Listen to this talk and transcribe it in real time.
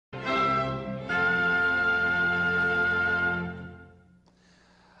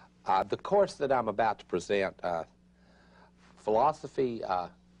The course that I'm about to present, Philosophy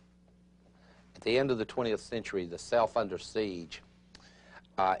at the End of the 20th Century, the Self Under Siege,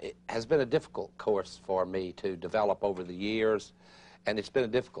 it has been a difficult course for me to develop over the years, and it's been a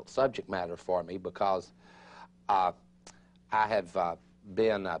difficult subject matter for me because I have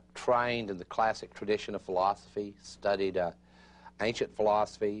been trained in the classic tradition of philosophy, studied ancient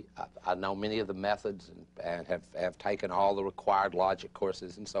philosophy. I know many of the methods and have taken all the required logic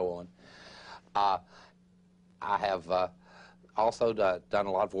courses and so on. I have also done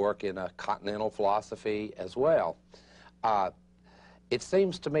a lot of work in continental philosophy as well. It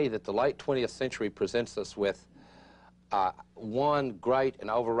seems to me that the late 20th century presents us with one great and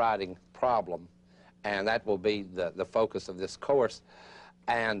overriding problem, and that will be the focus of this course.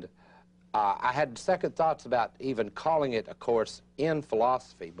 And I had second thoughts about even calling it a course in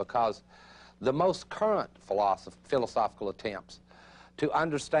philosophy, because the most current philosophical attempts to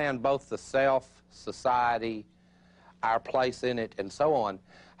understand both the self, society, our place in it, and so on,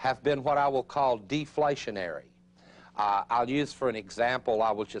 have been what I will call deflationary. I'll use for an example,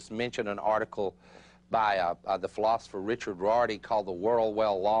 I will just mention an article by the philosopher Richard Roderick called "The World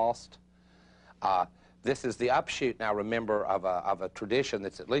Well Lost." This is the upshoot, now remember, of a tradition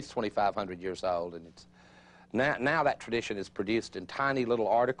that's at least 2,500 years old, and it's now that tradition is produced in tiny little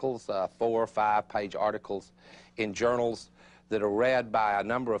articles, 4- or 5-page articles in journals that are read by a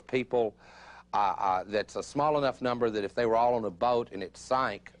number of people. That's a small enough number that if they were all on a boat and it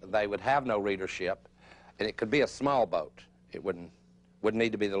sank, they would have no readership, and it could be a small boat. It wouldn't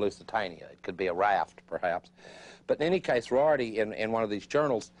need to be the Lusitania. It could be a raft, perhaps. But in any case, Rorty, in one of these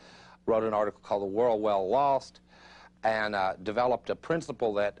journals, wrote an article called "The World Well Lost," and developed a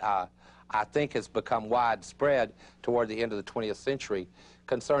principle that I think has become widespread toward the end of the 20th century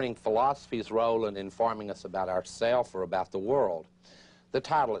concerning philosophy's role in informing us about ourself or about the world. The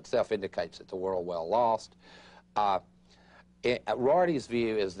title itself indicates it, "The World Well Lost." Rorty's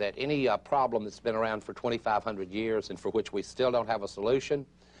view is that any problem that's been around for 2,500 years and for which we still don't have a solution,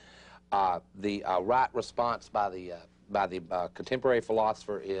 the right response by the contemporary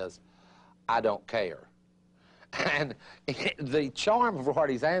philosopher is, "I don't care." And the charm of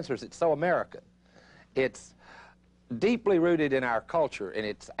Rorty's answers, it's so American. It's deeply rooted in our culture, and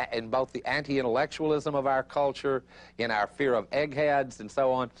it's in both the anti-intellectualism of our culture, in our fear of eggheads, and so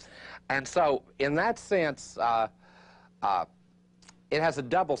on. And so, in that sense, it has a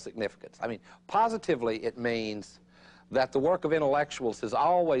double significance. I mean, positively, it means that the work of intellectuals has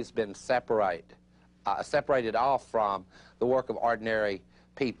always been separated off from the work of ordinary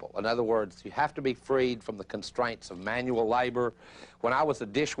people. In other words, you have to be freed from the constraints of manual labor. When I was a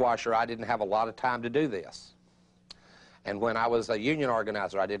dishwasher, I didn't have a lot of time to do this. And when I was a union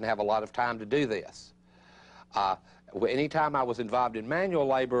organizer, I didn't have a lot of time to do this. Anytime I was involved in manual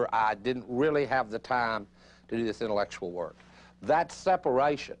labor, I didn't really have the time to do this intellectual work. That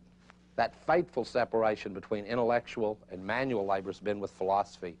separation, that fateful separation between intellectual and manual labor has been with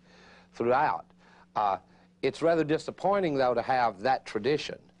philosophy throughout. It's rather disappointing, though, to have that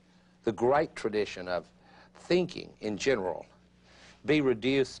tradition, the great tradition of thinking in general, be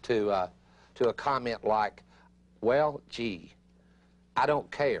reduced to a comment like, "Well, gee, I don't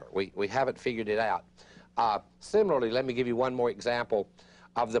care. We haven't figured it out." Similarly, let me give you one more example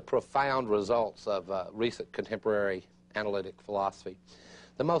of the profound results of recent contemporary analytic philosophy.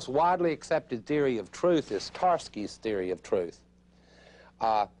 The most widely accepted theory of truth is Tarski's theory of truth.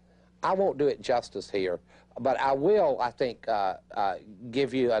 I won't do it justice here, but I will, I think,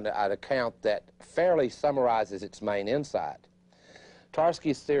 give you an account that fairly summarizes its main insight.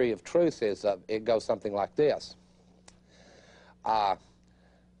 Tarski's theory of truth is, it goes something like this.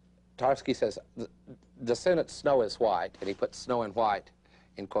 Tarski says, the sentence "snow is white," and he puts "snow and white"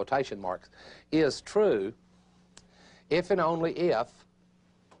 in quotation marks, is true if and only if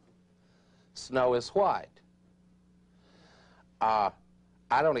snow is white.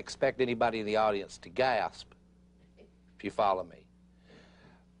 I don't expect anybody in the audience to gasp, if you follow me.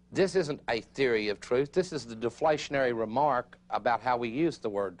 This isn't a theory of truth. This is the deflationary remark about how we use the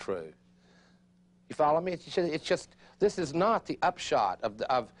word true. You follow me? It's just, this is not the upshot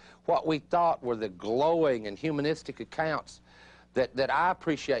of what we thought were the glowing and humanistic accounts that I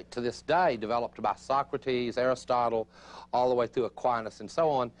appreciate to this day, developed by Socrates, Aristotle, all the way through Aquinas and so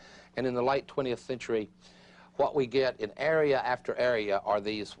on. And in the late 20th century, what we get in area after area are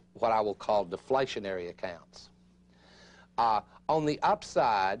these, what I will call, deflationary accounts. On the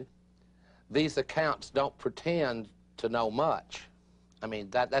upside, these accounts don't pretend to know much. I mean,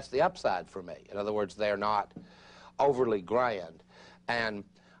 that's the upside for me. In other words, they're not overly grand. And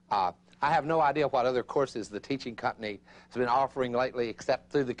I have no idea what other courses the teaching company has been offering lately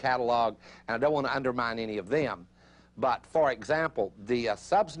except through the catalog, and I don't want to undermine any of them. But, for example, the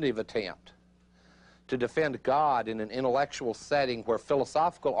substantive attempt to defend God in an intellectual setting where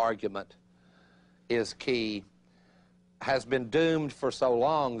philosophical argument is key has been doomed for so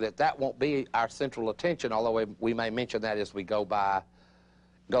long that that won't be our central attention, although we may mention that as we go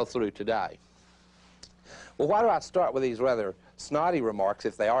through today. Well, why do I start with these rather snotty remarks,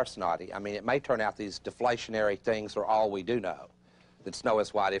 if they are snotty? I mean, it may turn out these deflationary things are all we do know, that snow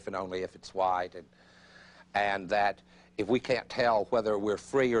is white if and only if it's white, and that if we can't tell whether we're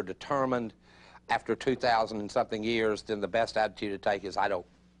free or determined after 2,000 and something years, then the best attitude to take is, I don't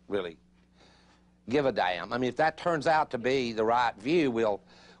really give a damn. I mean, if that turns out to be the right view, we'll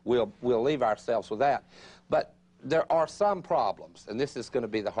leave ourselves with that. But there are some problems, and this is going to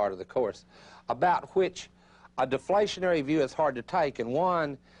be the heart of the course, about which a deflationary view is hard to take, and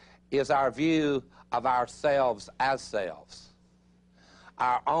one is our view of ourselves as selves,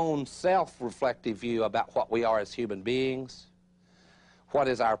 our own self-reflective view about what we are as human beings, what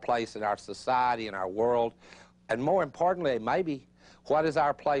is our place in our society and our world, and more importantly, maybe, what is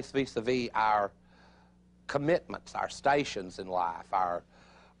our place vis-a-vis our commitments, our stations in life, our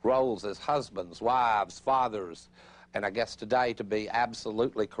roles as husbands, wives, fathers, and I guess today, to be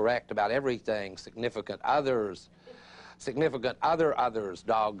absolutely correct about everything, significant others,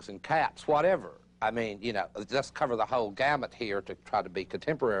 dogs and cats, whatever. I mean, you know, let's cover the whole gamut here to try to be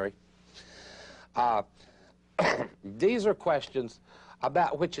contemporary. These are questions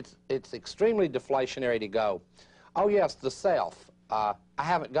about which it's extremely deflationary to go, oh yes, the self, I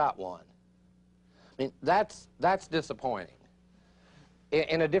haven't got one. I mean, that's disappointing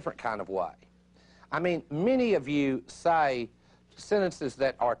in a different kind of way. I mean, many of you say sentences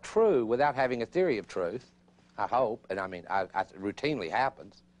that are true without having a theory of truth, I hope, and I mean, it routinely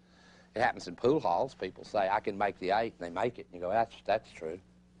happens. It happens in pool halls. People say, I can make the 8, and they make it, and you go, that's true.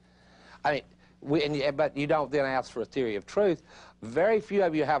 I mean, but you don't then ask for a theory of truth. Very few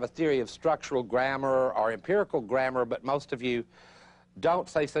of you have a theory of structural grammar or empirical grammar, but most of you don't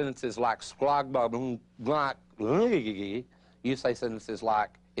say sentences like you say sentences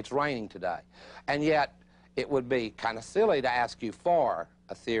like, it's raining today. And yet, it would be kind of silly to ask you for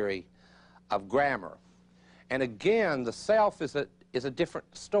a theory of grammar. And again, the self is a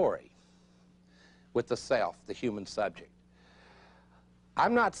different story with the self, the human subject.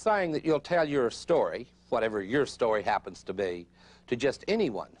 I'm not saying that you'll tell your story, whatever your story happens to be, to just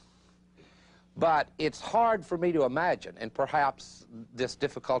anyone. But it's hard for me to imagine, and perhaps this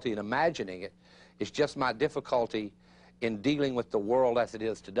difficulty in imagining it is just my difficulty in dealing with the world as it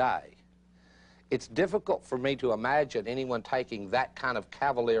is today. It's difficult for me to imagine anyone taking that kind of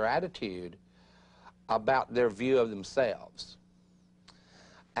cavalier attitude about their view of themselves.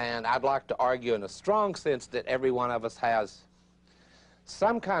 And I'd like to argue in a strong sense that every one of us has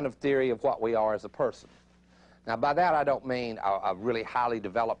some kind of theory of what we are as a person. Now, by that I don't mean a really highly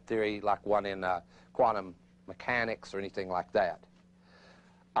developed theory like one in quantum mechanics or anything like that.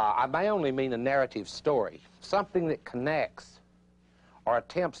 I may only mean a narrative story, something that connects or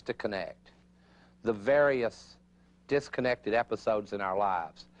attempts to connect the various disconnected episodes in our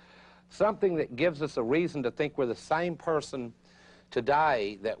lives. Something that gives us a reason to think we're the same person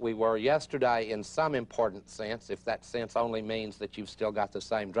today that we were yesterday in some important sense, if that sense only means that you've still got the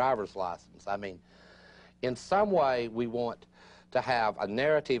same driver's license. I mean, in some way we want to have a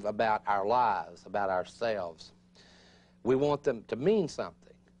narrative about our lives, about ourselves. We want them to mean something,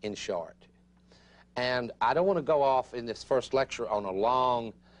 in short. And I don't want to go off in this first lecture on a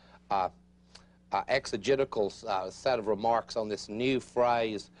long exegetical set of remarks on this new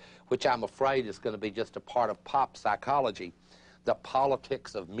phrase, which I'm afraid is going to be just a part of pop psychology, the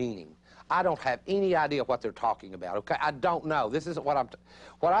politics of meaning. I don't have any idea what they're talking about, okay? I don't know. This isn't what I'm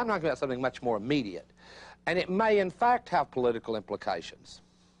talking about, something much more immediate. And it may, in fact, have political implications.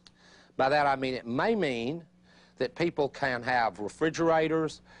 By that I mean it may mean that people can have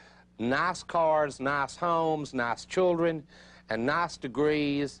refrigerators, nice cars, nice homes, nice children, and nice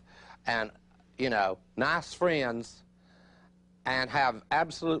degrees, and, you know, nice friends, and have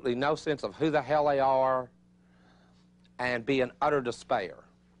absolutely no sense of who the hell they are, and be in utter despair.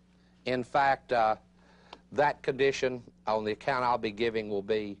 In fact, that condition, on the account I'll be giving, will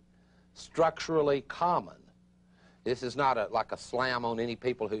be structurally common. This is not like a slam on any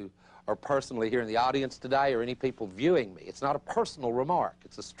people who are personally here in the audience today or any people viewing me. It's not a personal remark.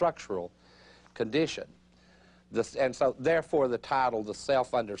 It's a structural condition. And so, therefore, the title, The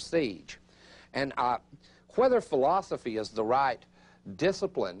Self Under Siege. And whether philosophy is the right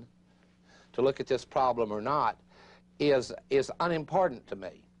discipline to look at this problem or not is unimportant to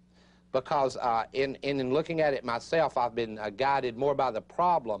me. because in looking at it myself, I've been guided more by the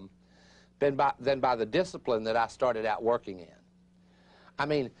problem than by the discipline that I started out working in. I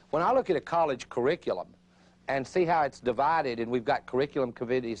mean, when I look at a college curriculum and see how it's divided, and we've got curriculum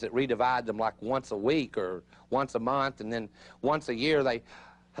committees that redivide them like once a week or once a month, and then once a year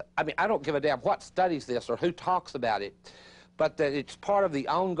I mean, I don't give a damn what studies this or who talks about it, but that it's part of the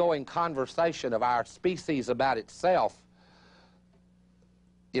ongoing conversation of our species about itself.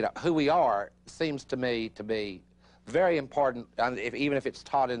 You know, who we are seems to me to be very important, even if it's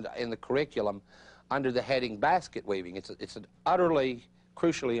taught in the curriculum under the heading basket weaving. It's an utterly,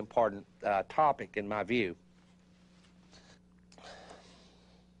 crucially important topic in my view.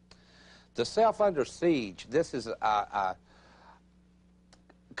 The self under siege, this is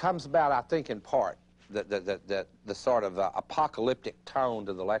comes about, I think, in part, the sort of apocalyptic tone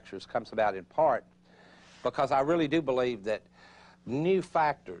to the lectures comes about in part because I really do believe that new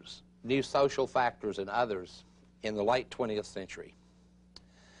factors, new social factors and others in the late 20th century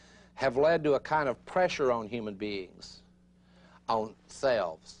have led to a kind of pressure on human beings, on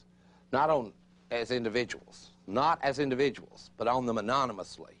selves, not as individuals, but on them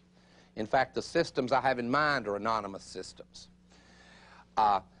anonymously. In fact, the systems I have in mind are anonymous systems.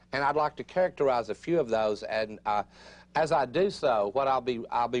 And I'd like to characterize a few of those, and as I do so, what I'll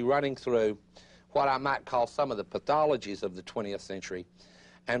be running through what I might call some of the pathologies of the 20th century,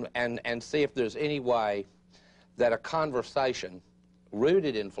 and see if there's any way that a conversation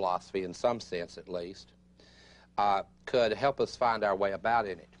rooted in philosophy, in some sense at least, could help us find our way about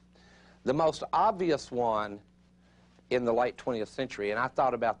in it. The most obvious one in the late 20th century, and I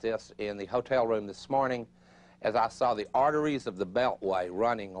thought about this in the hotel room this morning as I saw the arteries of the Beltway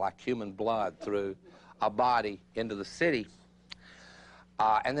running like human blood through a body into the city.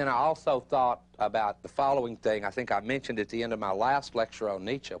 And then I also thought about the following thing. I think I mentioned at the end of my last lecture on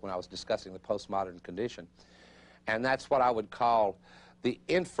Nietzsche when I was discussing the postmodern condition, and that's what I would call the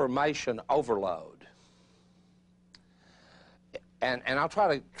information overload. And I'll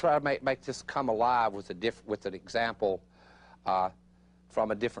try to make this come alive with an example from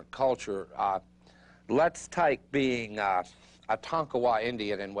a different culture. Let's take being a Tonkawa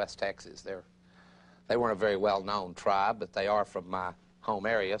Indian in West Texas. They weren't a very well-known tribe, but they are from my home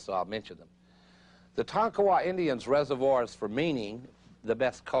area, so I'll mention them. The Tonkawa Indians' reservoirs for meaning, the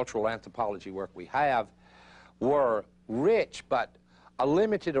best cultural anthropology work we have, were rich, but a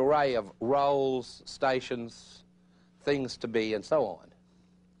limited array of roles, stations, things to be, and so on.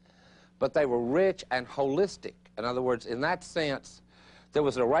 But they were rich and holistic. In other words, in that sense, there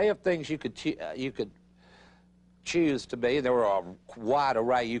was an array of things you could choose to be. There were a wide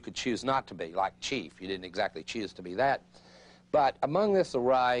array you could choose not to be, like chief. You didn't exactly choose to be that. But among this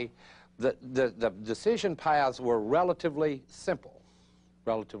array, the decision paths were relatively simple.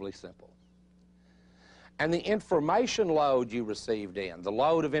 And the information load you received in, the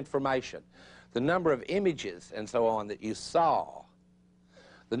load of information, the number of images and so on that you saw,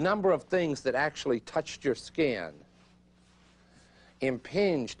 the number of things that actually touched your skin,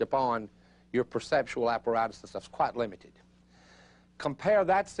 impinged upon your perceptual apparatus and stuff, is quite limited. Compare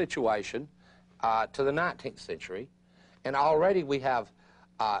that situation to the 19th century, and already we have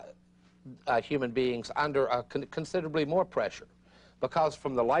human beings under considerably more pressure, because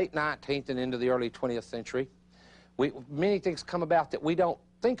from the late 19th and into the early 20th century, many things come about that we don't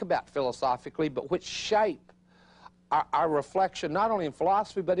think about philosophically, but which shape our reflection not only in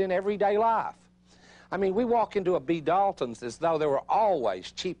philosophy but in everyday life. I mean, we walk into a B. Dalton's as though there were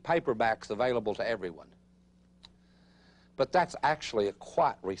always cheap paperbacks available to everyone. But that's actually a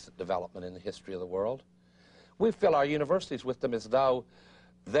quite recent development in the history of the world. We fill our universities with them as though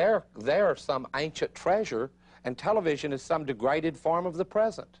they're some ancient treasure and television is some degraded form of the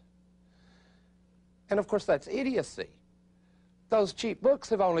present. And of course that's idiocy. Those cheap books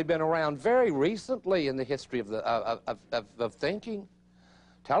have only been around very recently in the history of thinking.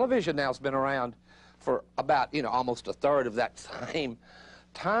 Television now has been around for about, almost a third of that same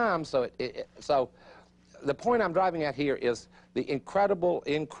time. So the point I'm driving at here is the incredible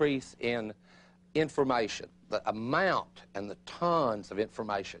increase in information, the amount and the tons of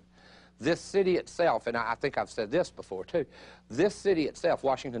information. This city itself, and I think I've said this before too, this city itself,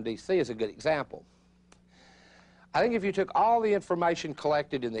 Washington, D.C., is a good example. I think if you took all the information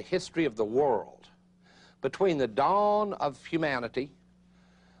collected in the history of the world between the dawn of humanity,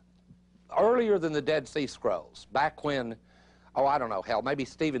 earlier than the Dead Sea Scrolls, back when, I don't know, hell, maybe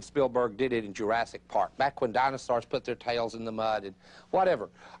Steven Spielberg did it in Jurassic Park, back when dinosaurs put their tails in the mud and whatever.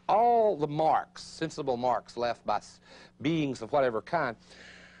 All the marks, sensible marks left by beings of whatever kind.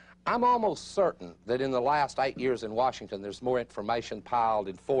 I'm almost certain that in the last 8 years in Washington, there's more information piled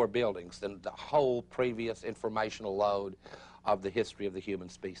in 4 buildings than the whole previous informational load of the history of the human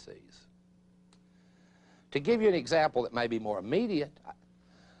species. To give you an example that may be more immediate,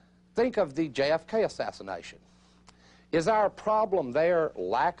 think of the JFK assassination. Is our problem there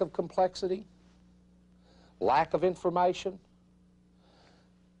lack of complexity? Lack of information?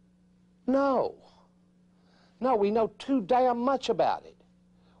 No. No, we know too damn much about it.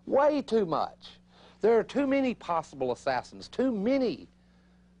 Way too much. There are too many possible assassins, too many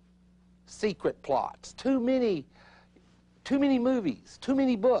secret plots, too many movies, too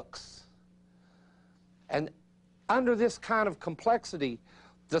many books. And under this kind of complexity,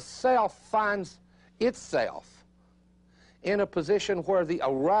 the self finds itself in a position where the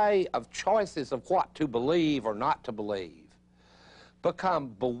array of choices of what to believe or not to believe become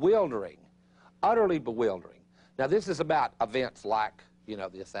bewildering, utterly bewildering. Now, this is about events like, you know,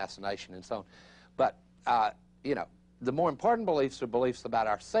 the assassination and so on. But, you know, the more important beliefs or beliefs about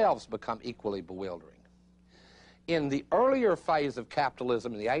ourselves become equally bewildering. In the earlier phase of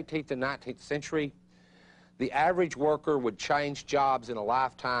capitalism in the 18th and 19th century, the average worker would change jobs in a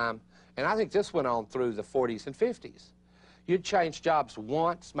lifetime, and I think this went on through the 40s and 50s. You'd change jobs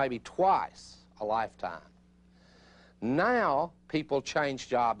once, maybe twice a lifetime. Now, people change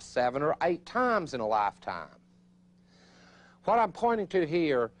jobs 7 or 8 times in a lifetime. What I'm pointing to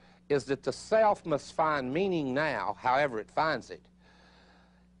here is that the self must find meaning now, however it finds it,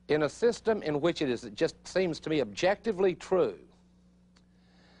 in a system in which it just seems to me objectively true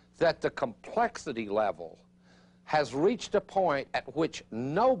that the complexity level has reached a point at which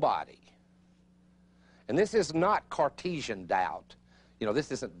nobody, and this is not Cartesian doubt, you know,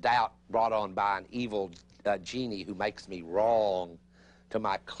 this isn't doubt brought on by an evil genie who makes me wrong to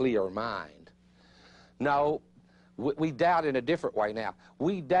my clear mind. No, we doubt in a different way now.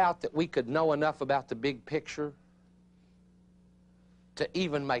 We doubt that we could know enough about the big picture to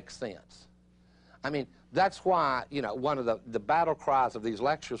even make sense. I mean, that's why, you know, one of the battle cries of these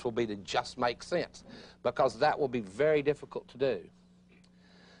lectures will be to just make sense, because that will be very difficult to do.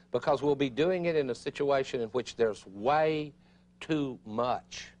 Because we'll be doing it in a situation in which there's way too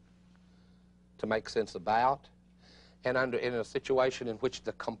much to make sense about, and in a situation in which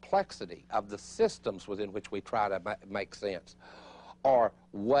the complexity of the systems within which we try to make sense are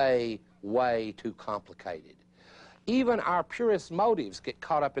way, way too complicated. Even our purest motives get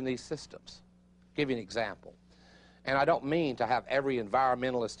caught up in these systems. I'll give you an example. And I don't mean to have every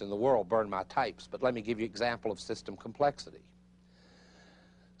environmentalist in the world burn my tapes, but let me give you an example of system complexity.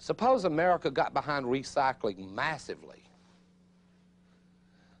 Suppose America got behind recycling massively,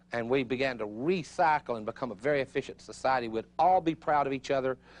 and we began to recycle and become a very efficient society. We'd all be proud of each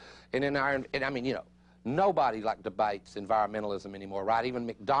other. And I mean, you know, nobody like debates environmentalism anymore, right? Even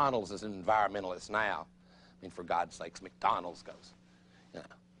McDonald's is an environmentalist now. I mean, for God's sakes, McDonald's goes, you know.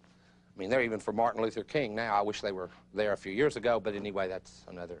 I mean, they're even for Martin Luther King now. I wish they were there a few years ago, but anyway, that's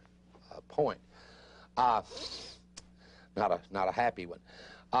another point. Not a happy one.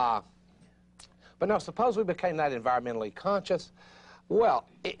 But no, suppose we became that environmentally conscious. Well,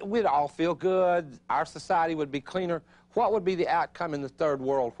 we'd all feel good. Our society would be cleaner. What would be the outcome in the third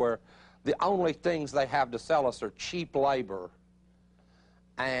world where the only things they have to sell us are cheap labor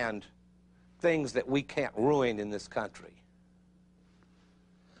and things that we can't ruin in this country?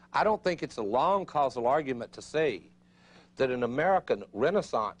 I don't think it's a long causal argument to see that an American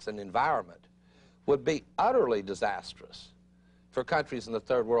renaissance in environment would be utterly disastrous for countries in the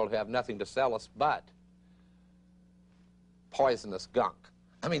third world who have nothing to sell us but poisonous gunk.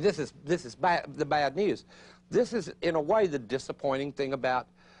 I mean, this is the bad news. This is, in a way, the disappointing thing about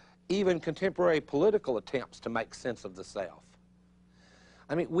even contemporary political attempts to make sense of the self.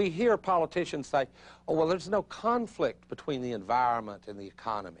 I mean, we hear politicians say, oh, well, there's no conflict between the environment and the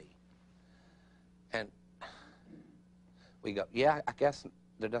economy. And we go, yeah, I guess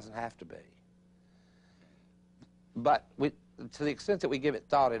there doesn't have to be. But to the extent that we give it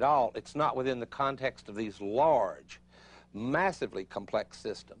thought at all, it's not within the context of these large, massively complex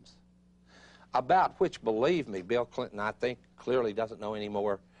systems, about which, believe me, Bill Clinton, I think, clearly doesn't know any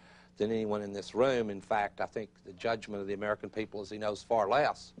more than anyone in this room. In fact, I think the judgment of the American people is he knows far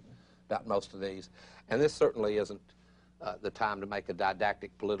less about most of these. And this certainly isn't the time to make a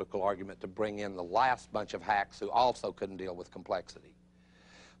didactic political argument to bring in the last bunch of hacks who also couldn't deal with complexity.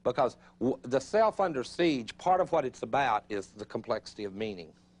 Because the self under siege, part of what it's about is the complexity of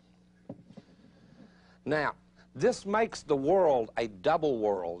meaning. Now, this makes the world a double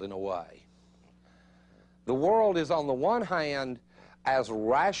world in a way. The world is, on the one hand, as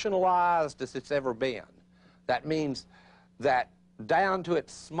rationalized as it's ever been. That means that down to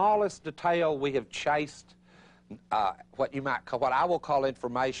its smallest detail, we have chased what you might call, what I will call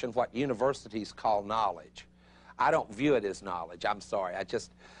information, what universities call knowledge. I don't view it as knowledge. I'm sorry.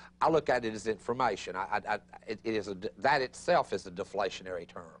 I look at it as information. That itself is a deflationary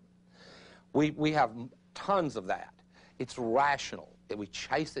term. We have tons of that. It's rational. We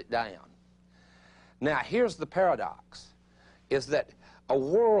chase it down. Now, here's the paradox, is that a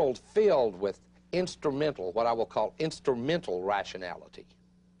world filled with instrumental, what I will call instrumental rationality,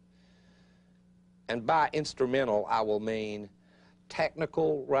 and by instrumental I will mean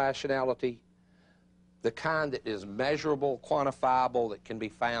technical rationality, the kind that is measurable, quantifiable, that can be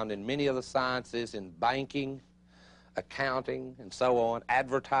found in many of the sciences, in banking, accounting, and so on,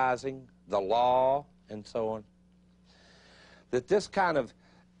 advertising, the law, and so on, that this kind of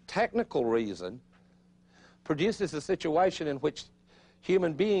technical reason produces a situation in which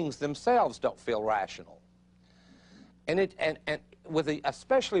human beings themselves don't feel rational. And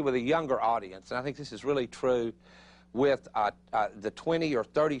especially with a younger audience, and I think this is really true with the 20 or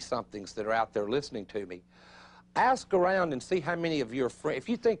 30-somethings that are out there listening to me, ask around and see how many of your friends, if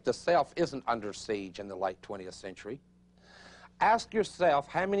you think the self isn't under siege in the late 20th century, ask yourself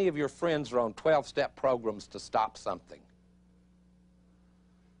how many of your friends are on 12-step programs to stop something.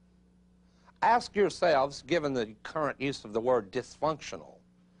 Ask yourselves, given the current use of the word dysfunctional,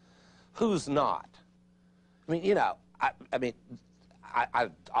 who's not? I mean, you know,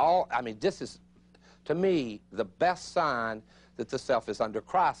 this is, to me, the best sign that the self is under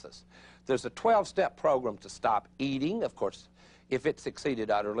crisis. There's a 12-step program to stop eating. Of course, if it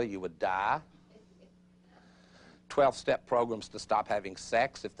succeeded utterly, you would die. 12-step programs to stop having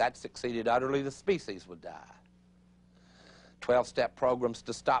sex. If that succeeded utterly, the species would die. 12-step programs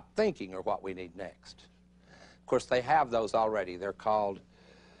to stop thinking are what we need next. Of course, they have those already. They're called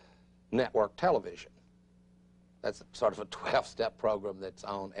network television. That's sort of a 12-step program that's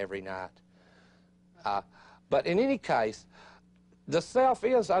on every night. But in any case, the self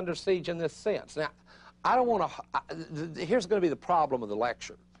is under siege in this sense. Now, I don't want to... Here's going to be the problem of the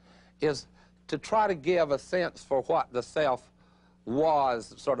lecture, is to try to give a sense for what the self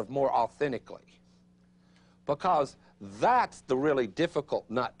was sort of more authentically. Because that's the really difficult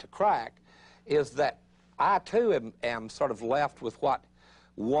nut to crack, is that I, too, am sort of left with what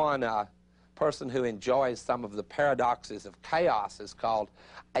one person who enjoys some of the paradoxes of chaos is called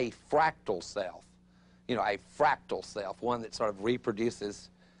a fractal self. You know, a fractal self, one that sort of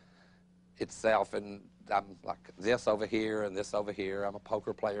reproduces itself, and I'm like this over here and this over here. I'm a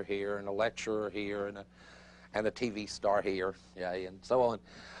poker player here and a lecturer here and a TV star here, yeah, and so on.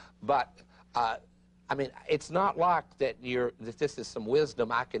 But I mean, it's not like that this is some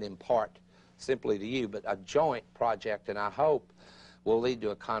wisdom I can impart simply to you, but a joint project, and I hope will lead to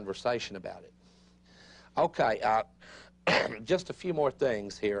a conversation about it. Okay, just a few more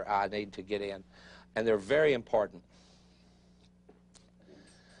things here I need to get in, and they're very important.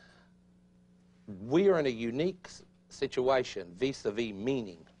 We are in a unique situation vis-a-vis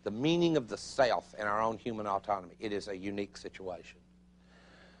meaning, the meaning of the self and our own human autonomy. It is a unique situation.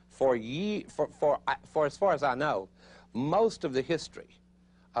 For as far as I know, most of the history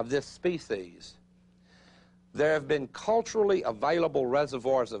of this species, there have been culturally available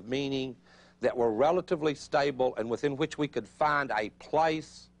reservoirs of meaning that were relatively stable and within which we could find a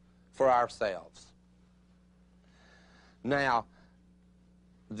place for ourselves. Now,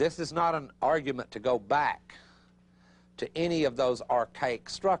 this is not an argument to go back to any of those archaic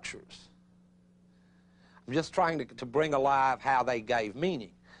structures. I'm just trying to bring alive how they gave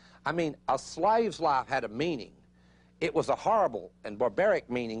meaning. I mean, a slave's life had a meaning. It was a horrible and barbaric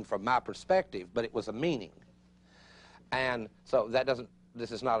meaning from my perspective, but it was a meaning. And so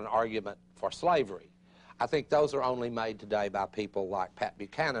this is not an argument for slavery. I think those are only made today by people like Pat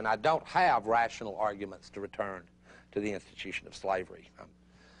Buchanan. I don't have rational arguments to return to the institution of slavery. I'm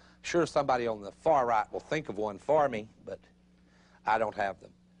sure somebody on the far right will think of one for me, but I don't have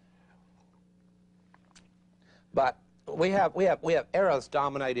them. But we have eras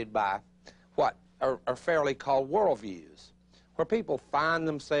dominated by what are fairly called worldviews, where people find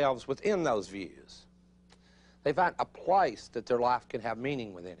themselves within those views. They find a place that their life can have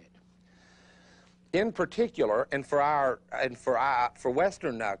meaning within it. In particular, and for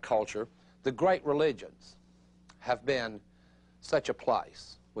Western culture, the great religions have been such a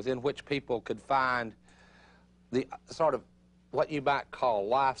place within which people could find the sort of what you might call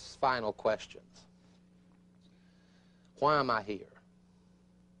life's final questions. Why am I here?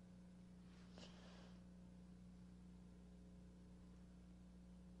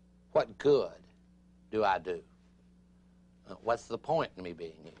 What good do I do? What's the point in me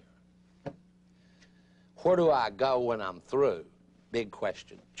being here? Where do I go when I'm through? big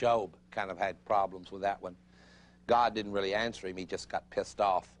question. Job kind of had problems with that one. God didn't really answer him. He just got pissed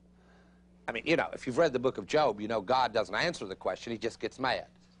off. I mean, you know, if you've read the book of Job, you know God doesn't answer the question. He just gets mad.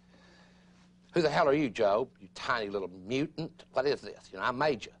 Who the hell are you, Job? You tiny little mutant. What is this? You know, I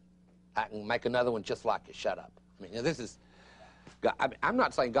made you. I can make another one just like you. Shut up. I mean, you know, this is... God, I mean, I'm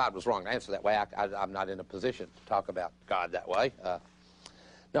not saying God was wrong to answer that way. I'm not in a position to talk about God that way.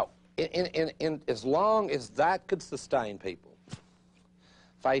 No, as long as that could sustain people,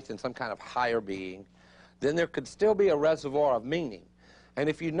 faith in some kind of higher being, then there could still be a reservoir of meaning. And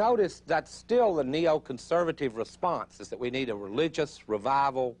if you notice, that's still the neoconservative response, is that we need a religious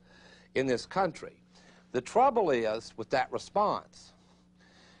revival in this country. The trouble is, with that response,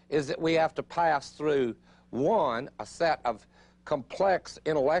 is that we have to pass through, one, a set of complex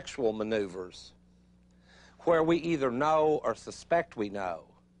intellectual maneuvers where we either know or suspect we know.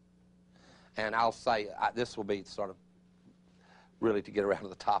 And I'll say, this will be sort of really to get around to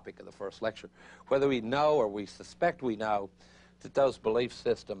the topic of the first lecture, whether we know or we suspect we know that those belief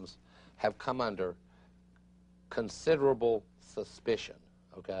systems have come under considerable suspicion,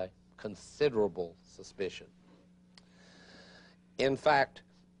 okay? Considerable suspicion. In fact,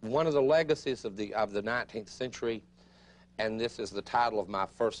 one of the legacies of the 19th century, and this is the title of my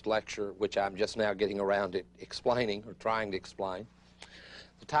first lecture, which I'm just now getting around to explaining or trying to explain.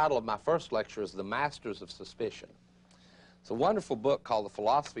 The title of my first lecture is The Masters of Suspicion. It's a wonderful book called The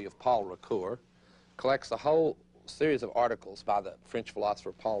Philosophy of Paul Ricoeur. Collects a whole series of articles by the French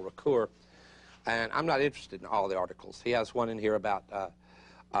philosopher Paul Ricoeur, and I'm not interested in all the articles. He has one in here about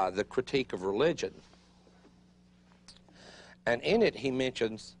the critique of religion. And in it he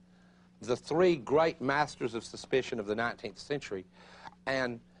mentions the three great masters of suspicion of the 19th century.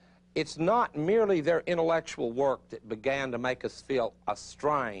 And it's not merely their intellectual work that began to make us feel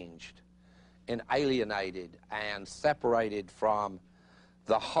estranged and alienated and separated from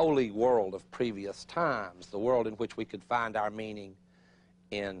the holy world of previous times, the world in which we could find our meaning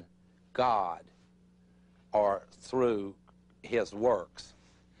in God or through his works.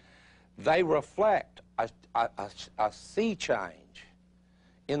 They reflect a sea change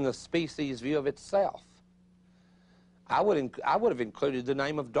in the species' view of itself. I would have included the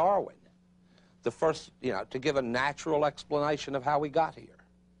name of Darwin, the first, you know, to give a natural explanation of how we got here.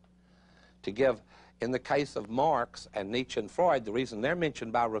 To give, in the case of Marx and Nietzsche and Freud, the reason they're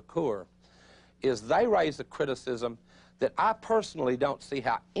mentioned by Ricoeur is they raise a criticism that I personally don't see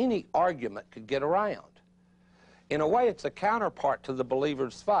how any argument could get around. In a way, it's a counterpart to the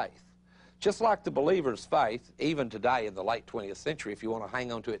believer's faith. Just like the believer's faith, even today in the late 20th century, if you want to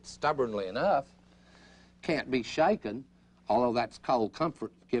hang on to it stubbornly enough, can't be shaken, although that's cold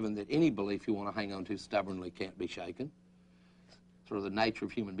comfort, given that any belief you want to hang on to stubbornly can't be shaken. Sort of the nature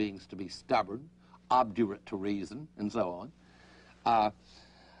of human beings to be stubborn, obdurate to reason, and so on.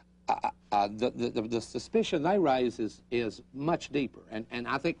 The suspicion they raise is much deeper, and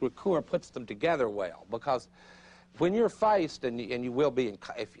I think Ricoeur puts them together well, because when you're faced, and you will be,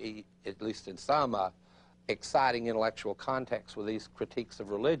 at least in some exciting intellectual context with these critiques of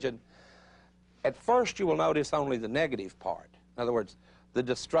religion, at first you will notice only the negative part. In other words, the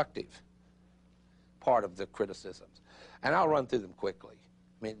destructive part of the criticisms. And I'll run through them quickly.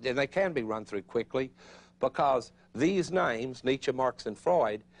 I mean, they can be run through quickly because these names, Nietzsche, Marx, and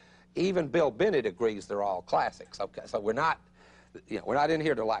Freud, even Bill Bennett agrees they're all classics. Okay, so we're not in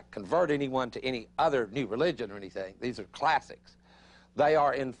here to like convert anyone to any other new religion or anything. These are classics. They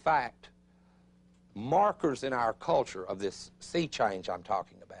are, in fact, markers in our culture of this sea change I'm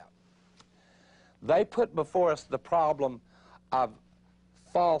talking about. They put before us the problem of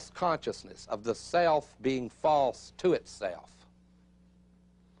false consciousness, of the self being false to itself.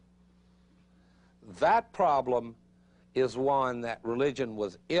 That problem is one that religion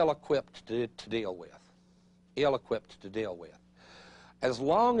was ill-equipped to deal with. Ill-equipped to deal with. As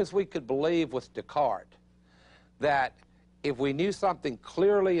long as we could believe with Descartes that if we knew something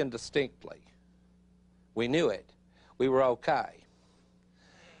clearly and distinctly, we knew it, we were okay.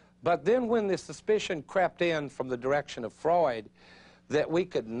 But then when the suspicion crept in from the direction of Freud that we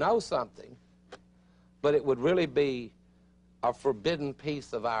could know something, but it would really be a forbidden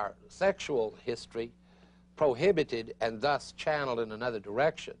piece of our sexual history, prohibited and thus channeled in another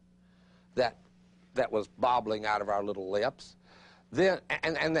direction, that was bobbling out of our little lips, then,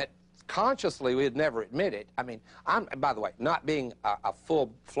 and that consciously we'd never admit it. I mean, I'm, by the way, not being a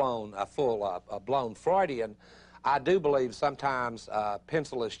full-blown Freudian, I do believe sometimes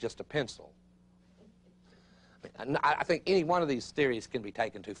pencil is just a pencil. I think any one of these theories can be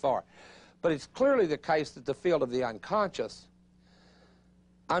taken too far. But it's clearly the case that the field of the unconscious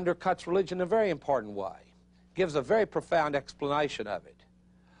undercuts religion in a very important way. gives a very profound explanation of it.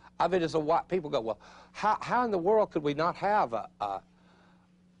 Of it is what people go, well, how in the world could we not have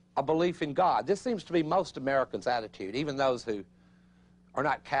a belief in God? This seems to be most Americans' attitude, even those who are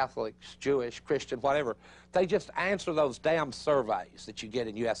not Catholics, Jewish, Christian, whatever. They just answer those damn surveys that you get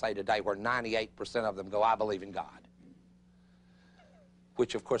in USA Today where 98% of them go, I believe in God.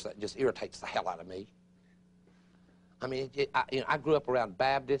 Which, of course, that just irritates the hell out of me. I mean, I grew up around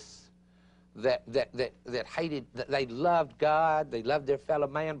Baptists that hated, that they loved God, they loved their fellow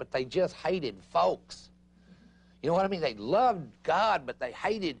man, but they just hated folks. You know what I mean? They loved God, but they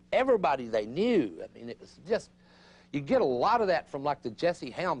hated everybody they knew. I mean, it was just, you get a lot of that from like the Jesse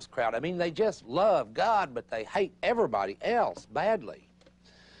Helms crowd. I mean, they just love God, but they hate everybody else badly.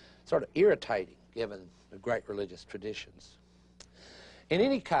 Sort of irritating, given the great religious traditions. In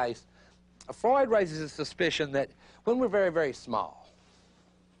any case, Freud raises a suspicion that when we're very, very small,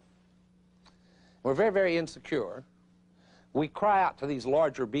 we're very, very insecure, we cry out to these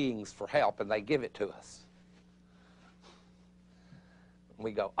larger beings for help, and they give it to us.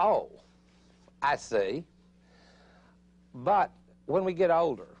 We go, oh, I see. But when we get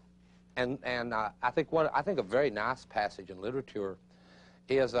older, and I think a very nice passage in literature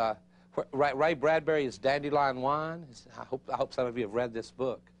is Ray Bradbury's Dandelion Wine. I hope some of you have read this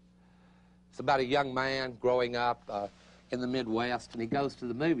book. It's about a young man growing up in the Midwest, and he goes to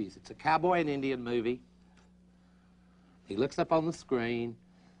the movies. It's a cowboy and Indian movie. He looks up on the screen,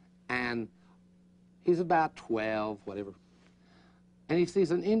 and he's about 12, whatever. And he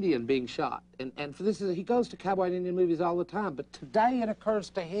sees an Indian being shot. And for this, he goes to cowboy and Indian movies all the time. But today it occurs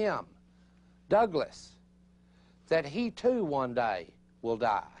to him, Douglas, that he too one day will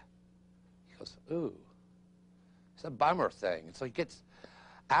die. He goes, ooh, it's a bummer thing. And so he gets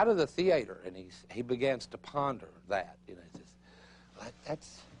out of the theater and he begins to ponder that. You know, he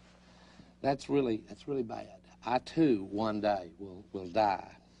says, that's really bad. I too one day will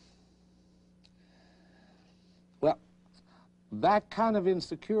die. Well, that kind of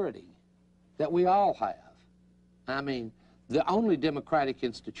insecurity that we all have. I mean, the only democratic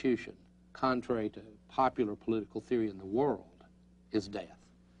institution, contrary to popular political theory in the world, is death.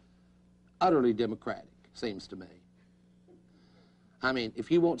 Utterly democratic, seems to me. I mean,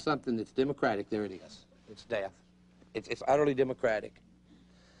 if you want something that's democratic, there it is. It's death. It's utterly democratic.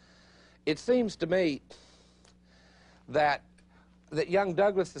 It seems to me that young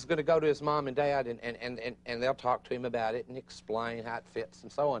Douglas is going to go to his mom and dad, and they'll talk to him about it and explain how it fits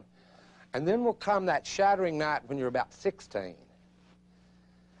and so on. And then will come that shattering night when you're about 16,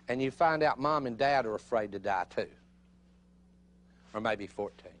 and you find out mom and dad are afraid to die too, or maybe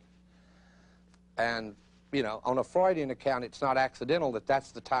 14. And, you know, on a Freudian account, it's not accidental that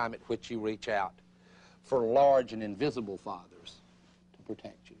that's the time at which you reach out for large and invisible fathers to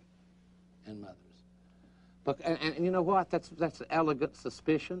protect you, and mothers. But, and you know what? That's an elegant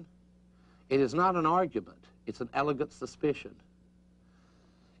suspicion. It is not an argument. It's an elegant suspicion.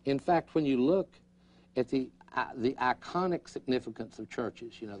 In fact, when you look at the iconic significance of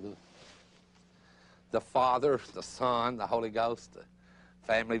churches, you know, the Father, the Son, the Holy Ghost, the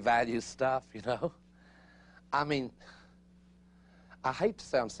family values stuff, you know. I mean, I hate to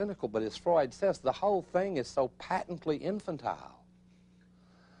sound cynical, but as Freud says, the whole thing is so patently infantile,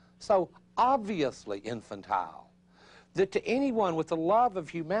 so obviously infantile, that to anyone with a love of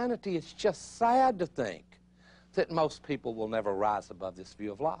humanity, it's just sad to think that most people will never rise above this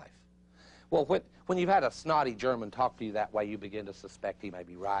view of life. Well, when you've had a snotty German talk to you that way, you begin to suspect he may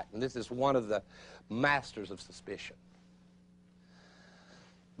be right, and this is one of the masters of suspicion.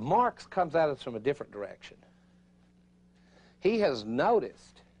 Marx comes at us from a different direction. He has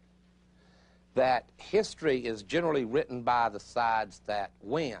noticed that history is generally written by the sides that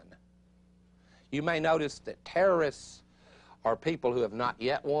win. You may notice that terrorists are people who have not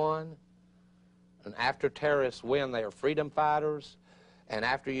yet won, and after terrorists win, they are freedom fighters, and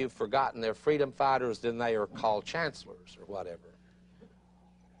after you've forgotten they're freedom fighters, then they are called chancellors or whatever.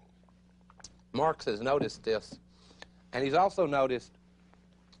 Marx has noticed this, and he's also noticed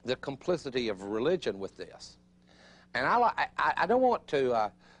the complicity of religion with this. And I don't want to,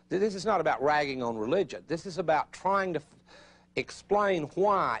 this is not about ragging on religion. This is about trying to explain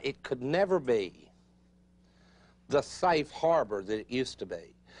why it could never be the safe harbor that it used to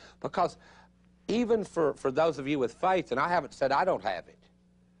be. Because even for those of you with faith, and I haven't said I don't have it,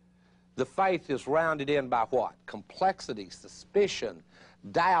 the faith is rounded in by what? Complexity, suspicion,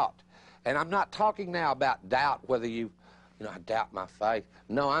 doubt. And I'm not talking now about doubt whether you know, I doubt my faith.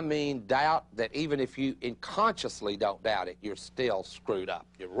 No, I mean doubt that even if you unconsciously don't doubt it, you're still screwed up.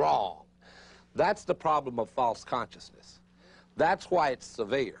 You're wrong. That's the problem of false consciousness. That's why it's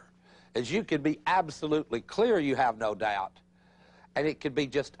severe. as you can be absolutely clear you have no doubt, and it could be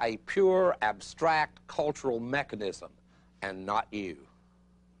just a pure, abstract cultural mechanism, and not you.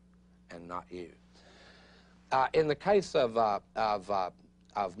 And not you. In the case of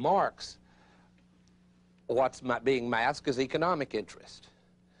Marx, what's being masked is economic interest.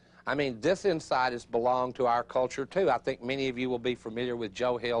 I mean, this insight has belonged to our culture, too. I think many of you will be familiar with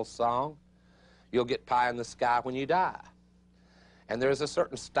Joe Hill's song, "You'll Get Pie in the Sky When You Die." And there's a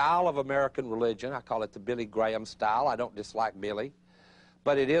certain style of American religion, I call it the Billy Graham style. I don't dislike Billy,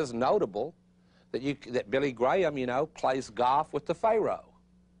 but it is notable that Billy Graham, you know, plays golf with the Pharaoh.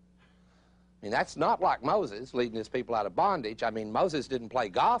 I mean, that's not like Moses leading his people out of bondage. I mean, Moses didn't play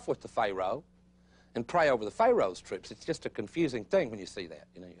golf with the Pharaoh and pray over the Pharaoh's troops. It's just a confusing thing when you see that,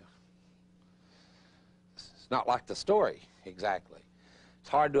 you know. It's not like the story, exactly. It's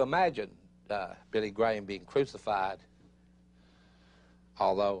hard to imagine Billy Graham being crucified,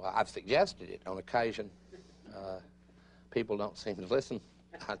 although I've suggested it on occasion. People don't seem to listen.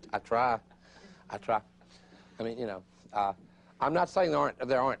 I try. I mean, you know, I'm not saying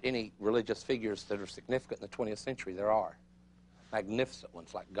there aren't any religious figures that are significant in the 20th century. There are. Magnificent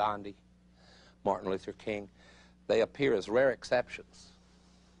ones like Gandhi, Martin Luther King. They appear as rare exceptions.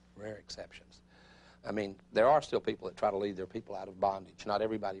 Rare exceptions. I mean, there are still people that try to lead their people out of bondage. Not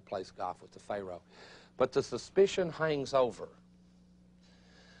everybody plays golf with the Pharaoh. But the suspicion hangs over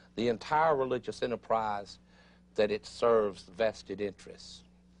the entire religious enterprise that it serves vested interests,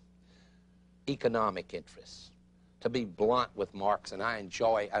 economic interests. To be blunt with Marx, and I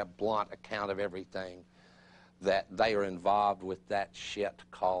enjoy a blunt account of everything, that they are involved with that shit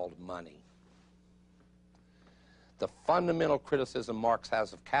called money. The fundamental criticism Marx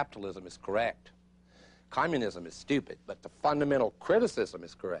has of capitalism is correct. Communism is stupid, but the fundamental criticism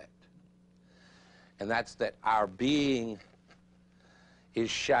is correct. And that's that our being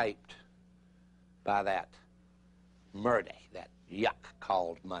is shaped by that murder, that yuck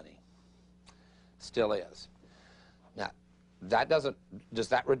called money. Still is. Now, does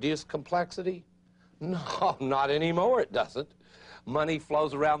that reduce complexity? No, not anymore it doesn't. Money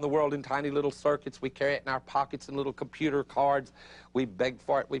flows around the world in tiny little circuits. We carry it in our pockets in little computer cards. We beg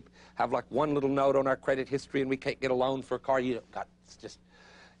for it. We have like one little note on our credit history and we can't get a loan for a car. It's just,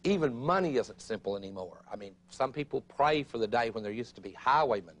 even money isn't simple anymore. I mean, some people pray for the day when there used to be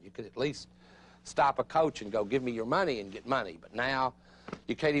highwaymen. You could at least stop a coach and go, "Give me your money," and get money. But now,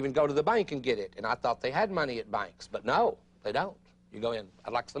 you can't even go to the bank and get it. And I thought they had money at banks, but no, they don't. You go in,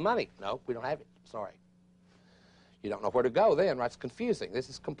 "I'd like some money." "No, we don't have it. Sorry." You don't know where to go then, right? It's confusing. This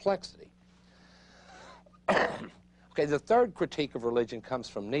is complexity. Okay, the third critique of religion comes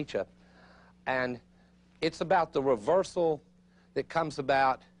from Nietzsche, and it's about the reversal that comes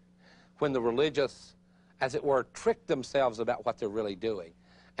about when the religious, as it were, trick themselves about what they're really doing.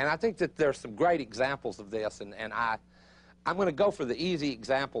 And I think that there's some great examples of this, and I'm going to go for the easy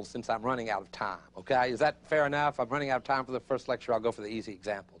examples since I'm running out of time, okay? Is that fair enough? I'm running out of time for the first lecture. I'll go for the easy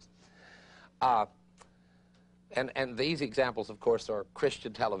examples. And the easy examples, of course, are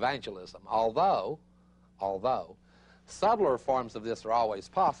Christian televangelism, although subtler forms of this are always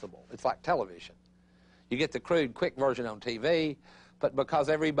possible. It's like television. You get the crude, quick version on TV, but because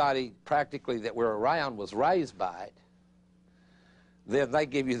everybody practically that we're around was raised by it, then they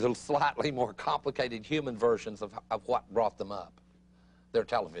give you the slightly more complicated human versions of what brought them up. Their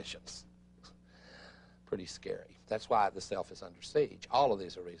televisions. Pretty scary. That's why the self is under siege. All of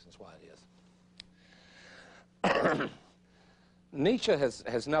these are reasons why it is. Nietzsche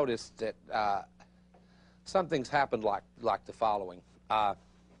has noticed that something's happened like the following.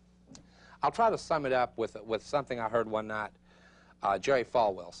 I'll try to sum it up with something I heard one night Jerry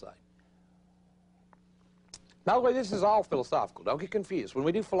Falwell say. By the way, this is all philosophical. Don't get confused. When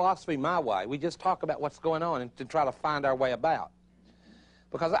we do philosophy my way, we just talk about what's going on and to try to find our way about.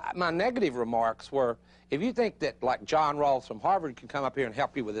 Because my negative remarks were, if you think that, like, John Rawls from Harvard can come up here and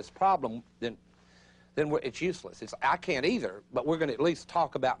help you with this problem, then it's useless. I can't either, but we're going to at least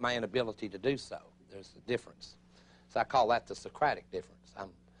talk about my inability to do so. There's a difference. So I call that the Socratic difference.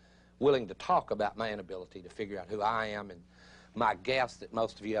 I'm willing to talk about my inability to figure out who I am, and my guess that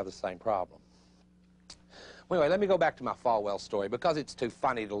most of you have the same problem. Anyway, let me go back to my Falwell story because it's too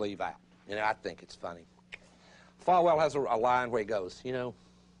funny to leave out. You know, I think it's funny. Falwell has a line where he goes, you know,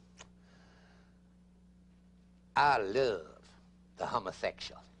 "I love the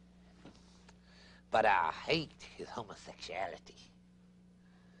homosexual, but I hate his homosexuality."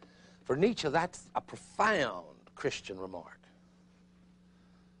 For Nietzsche, that's a profound Christian remark.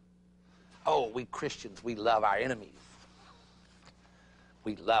 Oh, we Christians, we love our enemies.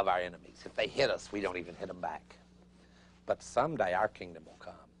 We love our enemies. If they hit us, we don't even hit them back. But someday our kingdom will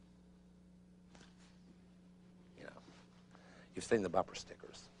come. You've seen the bumper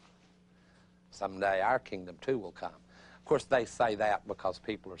stickers. Someday our kingdom too will come. Of course, they say that because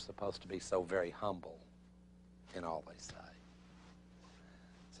people are supposed to be so very humble in all they say.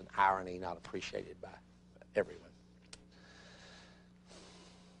 It's an irony not appreciated by everyone.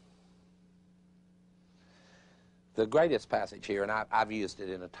 The greatest passage here, and I've used it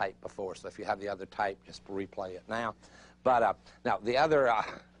in a tape before, so if you have the other tape, just replay it now. But now, the other,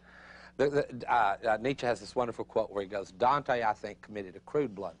 Nietzsche has this wonderful quote where he goes, Dante, I think, committed a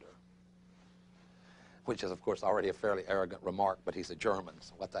crude blunder, which is, of course, already a fairly arrogant remark, but he's a German,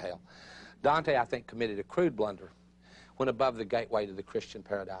 so what the hell. Dante, I think, committed a crude blunder when above the gateway to the Christian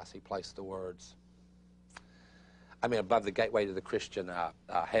paradise he placed the words, above the gateway to the Christian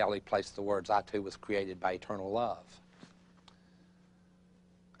hell, he placed the words, I too was created by eternal love.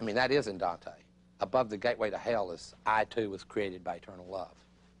 That is in Dante. Above the gateway to hell is, I too was created by eternal love.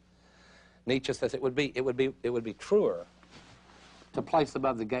 Nietzsche says it would be truer to place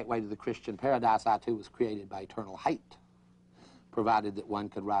above the gateway to the Christian paradise, I too was created by eternal hate, provided that one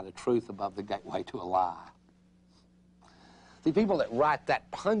could write a truth above the gateway to a lie. See, people that write that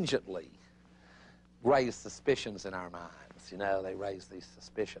pungently raise suspicions in our minds. They raise these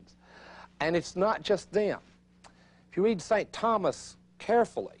suspicions. And it's not just them. If you read St. Thomas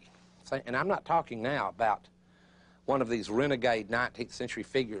carefully, and I'm not talking now about one of these renegade 19th century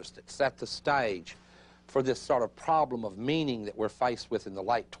figures that set the stage for this sort of problem of meaning that we're faced with in the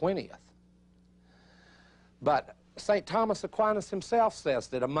late 20th. But St. Thomas Aquinas himself says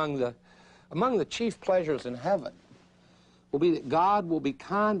that among the chief pleasures in heaven will be that God will be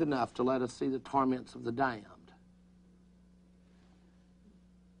kind enough to let us see the torments of the damned.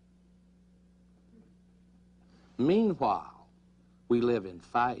 Meanwhile, we live in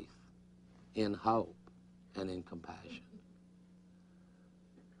faith, in hope, and in compassion.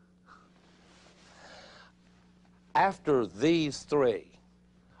 After these three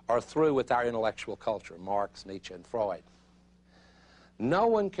are through with our intellectual culture, Marx, Nietzsche, and Freud, no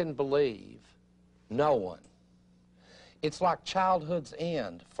one can believe, no one. It's like childhood's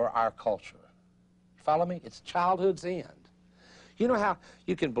end for our culture. Follow me? It's childhood's end. You know how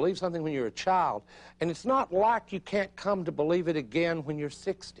you can believe something when you're a child, and it's not like you can't come to believe it again when you're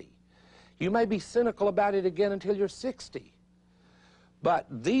 60. You may be cynical about it again until you're 60. But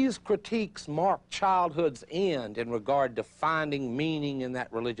these critiques mark childhood's end in regard to finding meaning in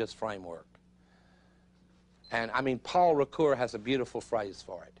that religious framework. And Paul Ricoeur has a beautiful phrase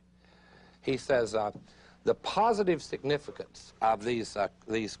for it. He says, the positive significance of these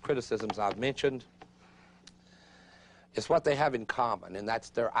criticisms I've mentioned is what they have in common, and that's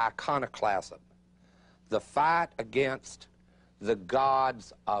their iconoclasm, the fight against the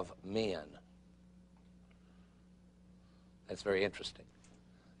gods of men. That's very interesting.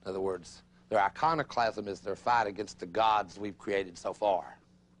 In other words, their iconoclasm is their fight against the gods we've created so far.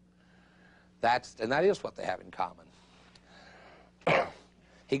 And that is what they have in common.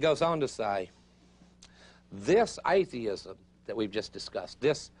 He goes on to say, this atheism that we've just discussed,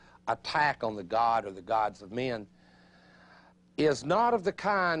 this attack on the God or the gods of men, is not of the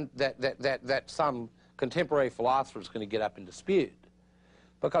kind that some contemporary philosopher is going to get up and dispute.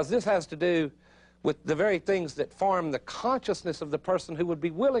 Because this has to do with the very things that form the consciousness of the person who would be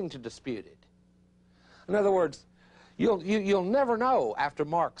willing to dispute it. In other words, you'll never know after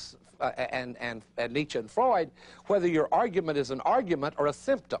Marx and Nietzsche and Freud whether your argument is an argument or a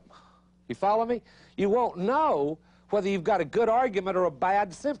symptom. You follow me? You won't know whether you've got a good argument or a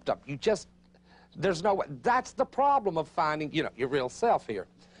bad symptom. There's no way. That's the problem of finding, your real self here.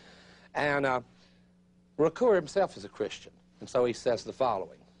 And Ricoeur himself is a Christian, and so he says the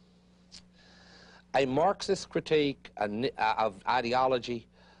following. A Marxist critique of ideology,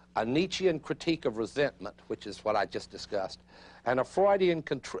 a Nietzschean critique of resentment, which is what I just discussed, and a Freudian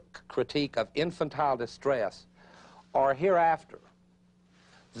critique of infantile distress are hereafter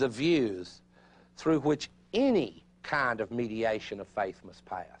the views through which any kind of mediation of faith must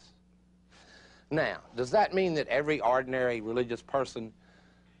pass. Now, does that mean that every ordinary religious person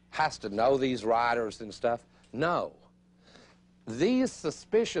has to know these writers and stuff? No. These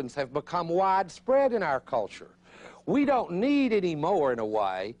suspicions have become widespread in our culture. We don't need anymore, in a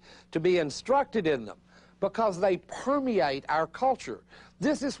way, to be instructed in them because they permeate our culture.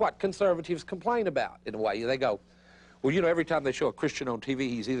 This is what conservatives complain about, in a way. They go, well, every time they show a Christian on TV,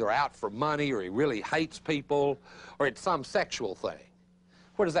 he's either out for money or he really hates people or it's some sexual thing.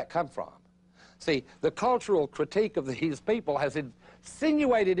 Where does that come from? See, the cultural critique of these people has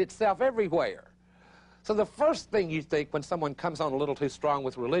insinuated itself everywhere. So the first thing you think when someone comes on a little too strong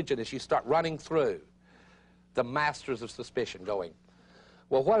with religion is you start running through the masters of suspicion going,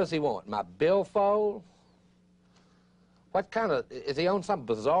 well, what does he want? My billfold? What kind of, is he on some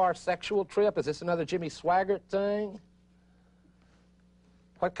bizarre sexual trip? Is this another Jimmy Swaggart thing?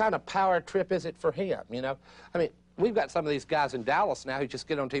 What kind of power trip is it for him, you know? I mean, we've got some of these guys in Dallas now who just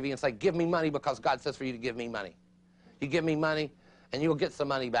get on TV and say, give me money because God says for you to give me money. You give me money and you'll get some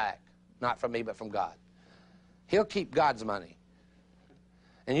money back. Not from me, but from God. He'll keep God's money.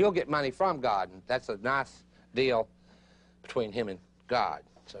 And you'll get money from God. And that's a nice deal between him and God.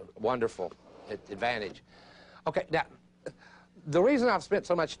 It's a wonderful advantage. Okay, now, the reason I've spent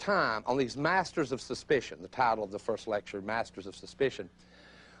so much time on these Masters of Suspicion, the title of the first lecture, Masters of Suspicion,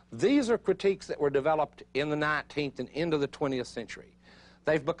 these are critiques that were developed in the 19th and into the 20th century.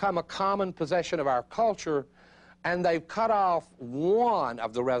 They've become a common possession of our culture, and they've cut off one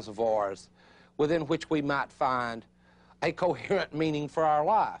of the reservoirs within which we might find a coherent meaning for our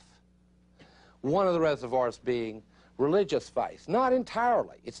life. One of the reservoirs being religious faith. Not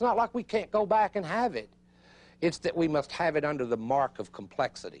entirely. It's not like we can't go back and have it. It's that we must have it under the mark of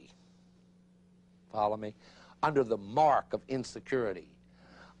complexity. Follow me? Under the mark of insecurity.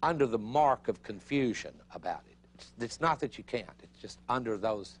 Under the mark of confusion about it. It's not that you can't. It's just under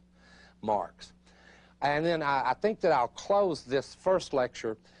those marks. And then I think that I'll close this first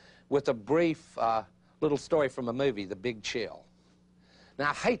lecture with a brief little story from a movie, The Big Chill.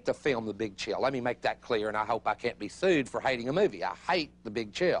 Now, I hate the film The Big Chill. Let me make that clear, and I hope I can't be sued for hating a movie. I hate The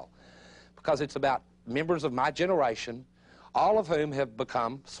Big Chill because it's about members of my generation, all of whom have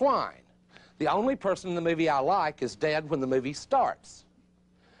become swine. The only person in the movie I like is dead when the movie starts.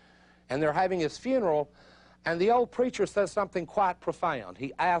 And they're having his funeral, and the old preacher says something quite profound.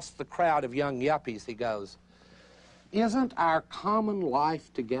 He asks the crowd of young yuppies, he goes, isn't our common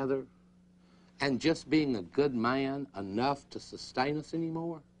life together and just being a good man enough to sustain us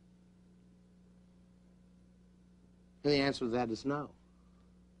anymore? And the answer to that is no.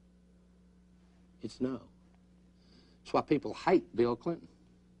 It's no. That's why people hate Bill Clinton.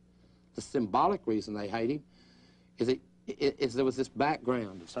 The symbolic reason they hate him is there was this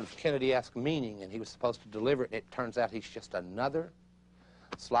background of sort of Kennedy-esque meaning, and he was supposed to deliver it, and it turns out he's just another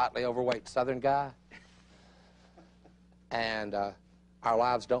slightly overweight Southern guy. And our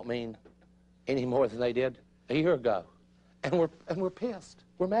lives don't mean any more than they did a year ago. And we're pissed.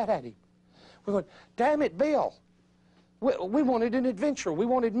 We're mad at him. We're going, damn it, Bill. We wanted an adventure. We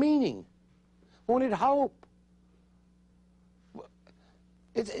wanted meaning. We wanted hope.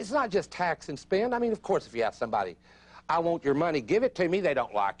 It's not just tax and spend. I mean, of course, if you ask somebody, I want your money, give it to me, they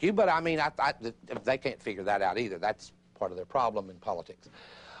don't like you. But, I mean, they can't figure that out either. That's part of their problem in politics.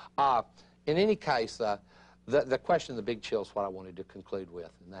 In any case, the question of the big chill is what I wanted to conclude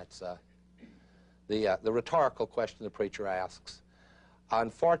with, and that's the rhetorical question the preacher asks.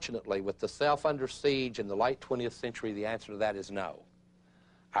 Unfortunately, with the self under siege in the late 20th century, the answer to that is no.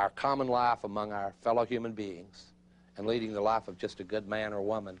 Our common life among our fellow human beings and leading the life of just a good man or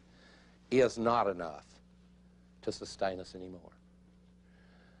woman is not enough to sustain us anymore.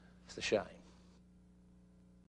 It's a shame.